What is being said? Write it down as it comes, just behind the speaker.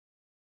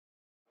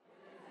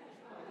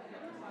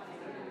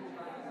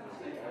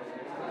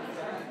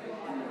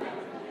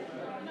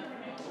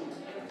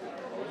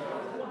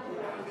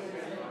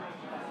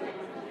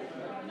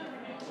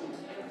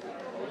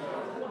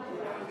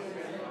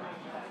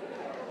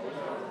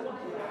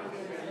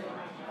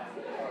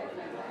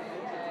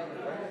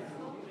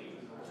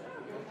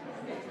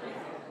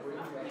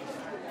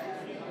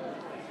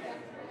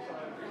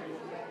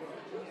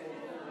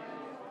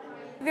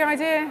The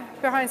idea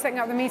behind setting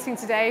up the meeting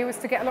today was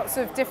to get lots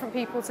of different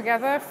people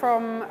together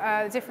from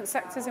different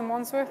sectors in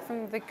Wandsworth,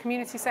 from the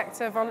community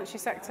sector, voluntary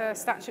sector,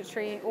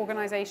 statutory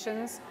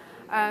organisations,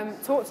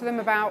 talk to them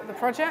about the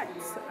project,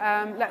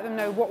 let them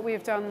know what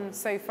we've done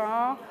so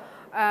far,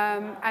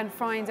 and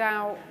find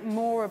out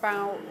more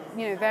about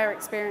their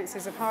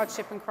experiences of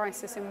hardship and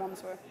crisis in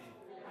Wandsworth.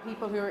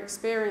 People who are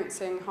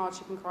experiencing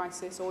hardship and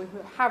crisis, or who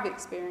have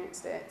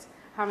experienced it,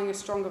 having a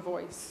stronger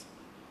voice.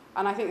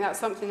 And I think that's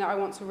something that I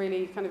want to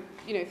really kind of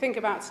think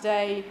about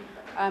today,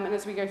 and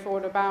as we go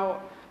forward,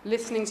 about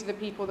listening to the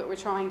people that we're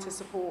trying to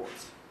support,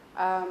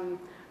 and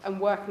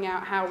working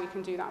out how we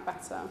can do that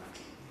better.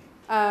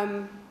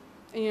 And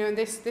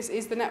this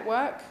is the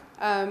network.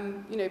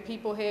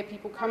 People here,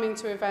 people coming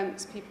to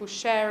events, people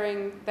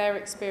sharing their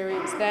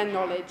experience, their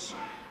knowledge,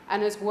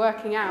 and us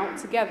working out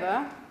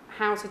together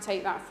how to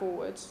take that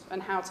forward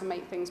and how to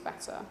make things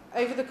better.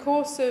 Over the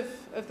course of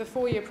the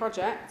 4-year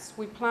project,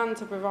 we plan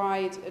to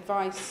provide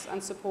advice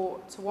and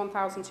support to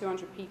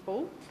 1,200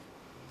 people.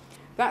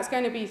 That's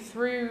going to be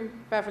through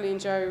Beverly and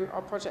Joe,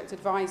 our project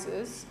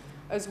advisors,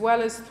 as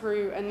well as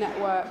through a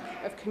network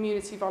of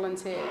community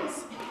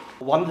volunteers.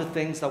 One of the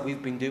things that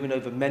we've been doing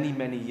over many,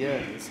 many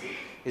years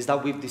is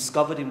that we've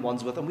discovered in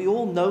Wandsworth, and we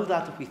all know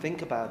that if we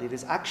think about it,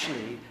 is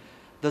actually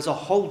there's a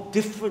whole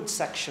different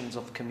sections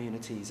of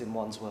communities in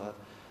Wandsworth.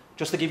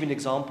 Just to give you an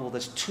example,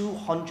 there's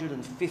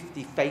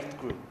 250 faith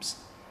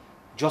groups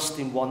just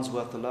in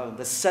Wandsworth alone.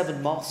 There's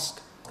 7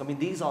 mosques. I mean,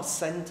 these are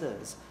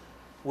centres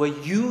where a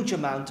huge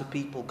amount of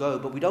people go,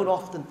 but we don't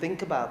often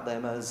think about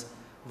them as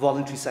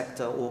voluntary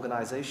sector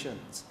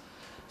organisations.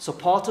 So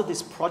part of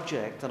this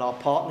project and our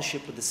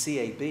partnership with the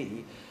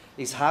CAB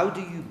is how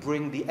do you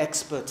bring the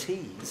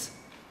expertise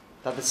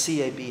that the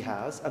CAB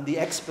has and the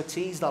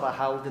expertise that are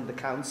held in the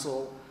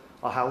council,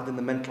 are held in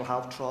the Mental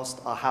Health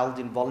Trust, are held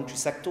in voluntary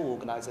sector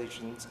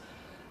organisations,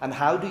 and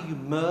how do you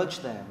merge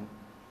them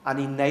and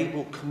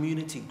enable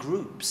community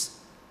groups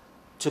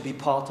to be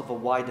part of a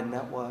wider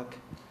network?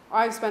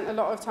 I've spent a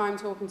lot of time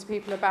talking to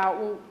people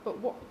about, well, but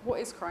what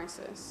is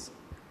crisis?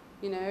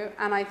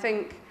 And I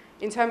think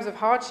in terms of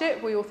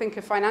hardship, we all think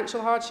of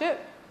financial hardship,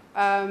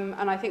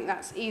 and I think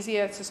that's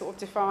easier to sort of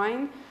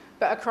define,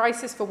 but a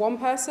crisis for one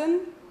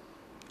person,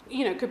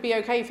 could be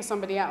okay for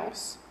somebody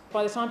else.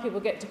 By the time people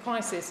get to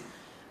crisis,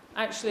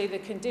 actually the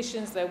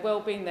conditions, their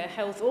well-being, their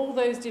health, all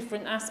those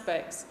different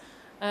aspects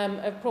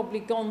have probably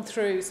gone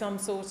through some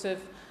sort of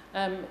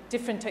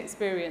different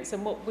experience.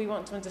 And what we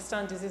want to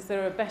understand is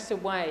there a better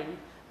way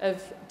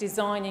of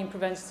designing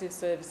preventative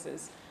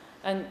services?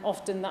 And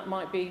often that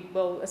might be,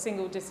 well, a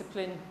single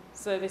discipline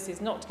service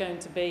is not going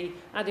to be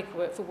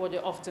adequate for what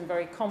are often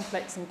very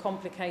complex and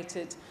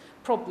complicated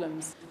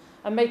problems.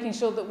 And making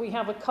sure that we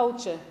have a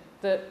culture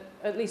that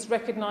at least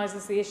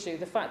recognises the issue,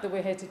 the fact that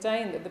we're here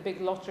today and that the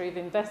big lottery have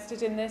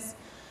invested in this,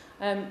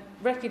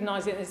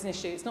 recognise it as an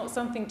issue. It's not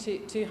something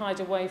to hide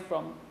away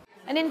from.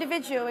 An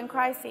individual in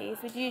crises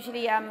would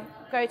usually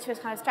go to a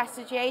kind of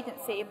strategy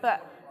agency,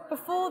 but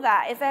before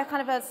that, is there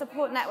kind of a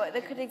support network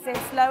that could exist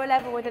lower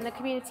level within the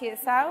community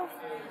itself?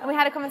 And we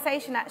had a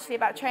conversation actually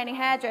about training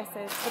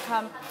hairdressers to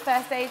become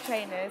first aid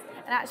trainers,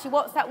 and actually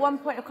what's that one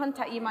point of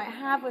contact you might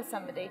have with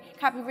somebody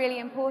can be really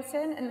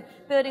important, and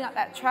building up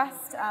that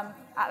trust at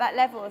that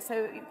level,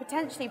 so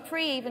potentially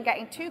even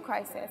getting to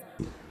crisis.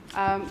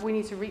 We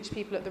need to reach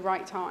people at the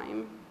right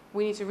time.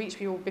 We need to reach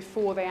people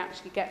before they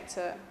actually get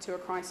to a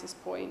crisis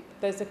point.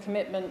 There's a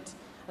commitment,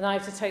 and I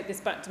have to take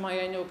this back to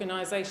my own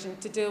organisation,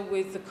 to deal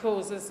with the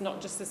causes,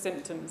 not just the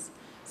symptoms.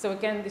 So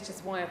again, this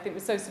is why I think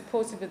we're so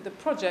supportive of the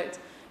project,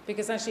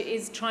 because actually it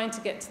is trying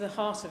to get to the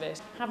heart of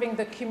it. Having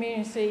the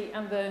community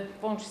and the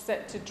voluntary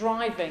sector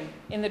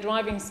in the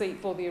driving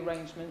seat for the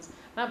arrangements,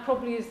 that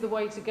probably is the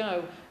way to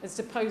go, as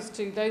opposed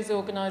to those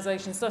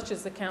organisations such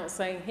as the council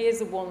saying,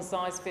 here's a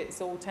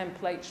one-size-fits-all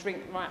template,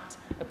 shrink-wrapped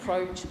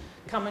approach,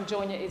 come and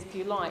join it if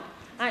you like.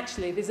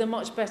 Actually, there's a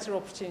much better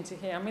opportunity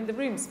here. I mean, the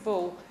room's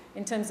full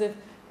in terms of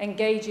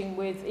engaging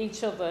with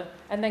each other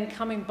and then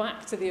coming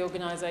back to the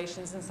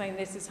organisations and saying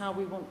this is how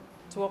we want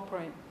to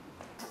operate.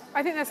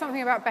 I think there's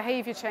something about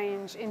behaviour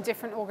change in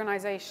different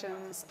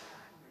organisations.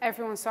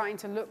 Everyone's starting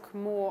to look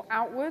more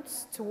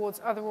outwards towards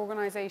other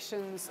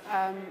organisations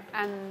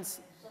and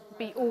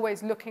be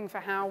always looking for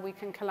how we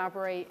can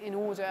collaborate in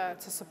order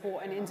to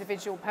support an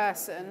individual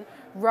person,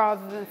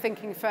 rather than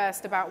thinking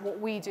first about what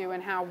we do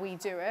and how we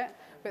do it,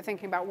 but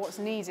thinking about what's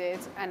needed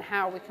and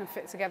how we can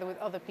fit together with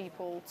other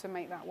people to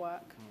make that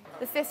work.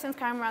 The systems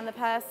come around the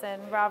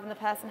person rather than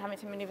the person having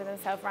to manoeuvre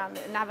themselves around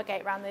and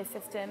navigate around those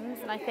systems.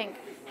 And I think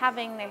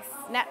having this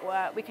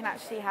network, we can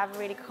actually have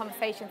really good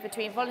conversations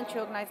between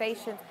voluntary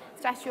organisations,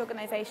 statutory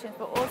organisations,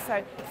 but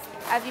also,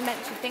 as you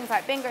mentioned, things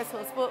like bingo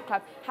or sport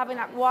club, having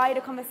that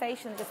wider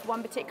conversation than just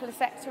one particular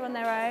sector on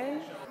their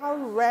own. How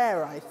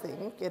rare I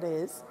think it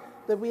is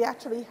that we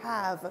actually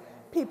have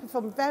people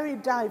from very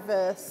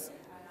diverse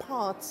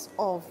parts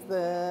of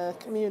the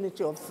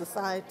community, of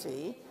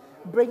society,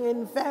 bring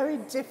in very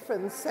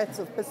different sets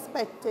of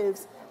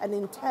perspectives and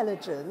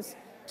intelligence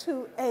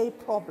to a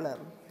problem.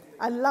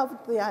 I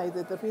loved the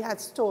idea that we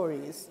had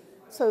stories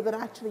so that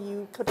actually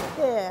you could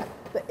hear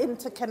the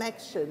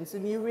interconnections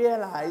and you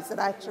realize that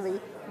actually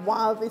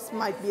while this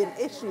might be an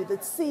issue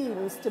that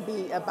seems to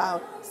be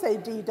about, say,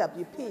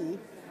 DWP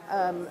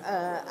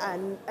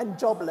and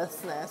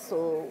joblessness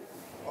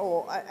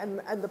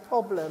and the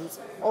problems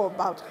or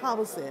about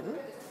housing,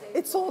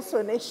 it's also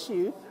an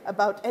issue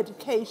about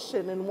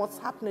education and what's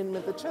happening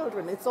with the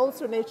children. It's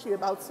also an issue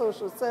about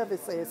social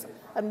services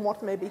and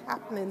what may be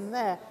happening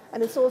there.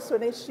 And it's also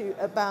an issue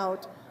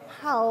about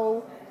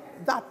how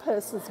that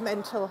person's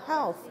mental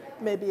health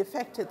may be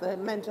affected, the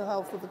mental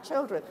health of the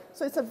children.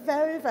 So it's a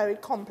very, very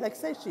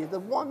complex issue. The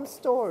one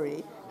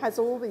story has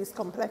all these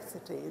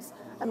complexities.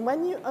 And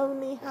when you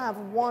only have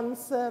one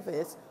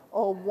service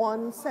or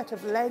one set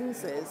of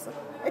lenses,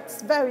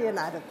 it's very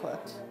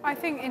inadequate. I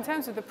think in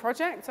terms of the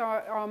project,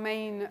 our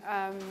main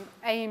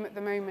aim at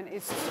the moment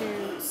is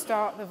to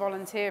start the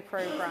volunteer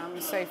programme,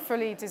 so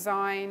fully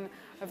design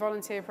a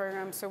volunteer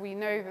programme so we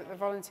know that the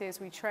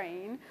volunteers we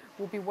train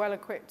will be well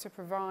equipped to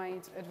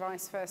provide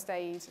advice first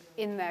aid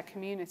in their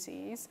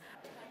communities.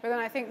 But then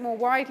I think more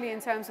widely in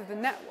terms of the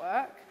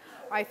network,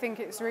 I think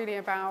it's really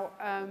about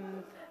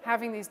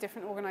having these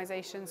different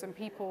organisations and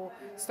people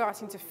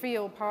starting to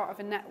feel part of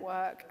a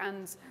network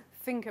and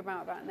think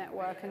about that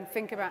network and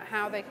think about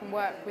how they can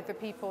work with the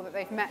people that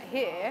they've met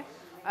here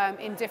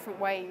in different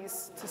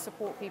ways to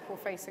support people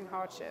facing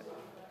hardship.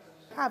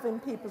 Having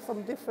people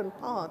from different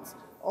parts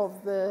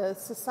of the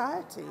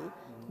society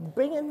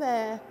bringing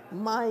their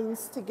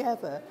minds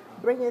together,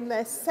 bringing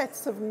their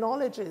sets of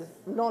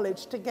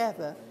knowledge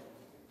together,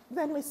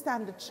 then we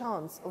stand a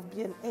chance of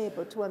being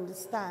able to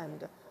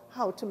understand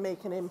how to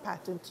make an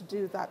impact and to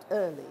do that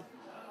early.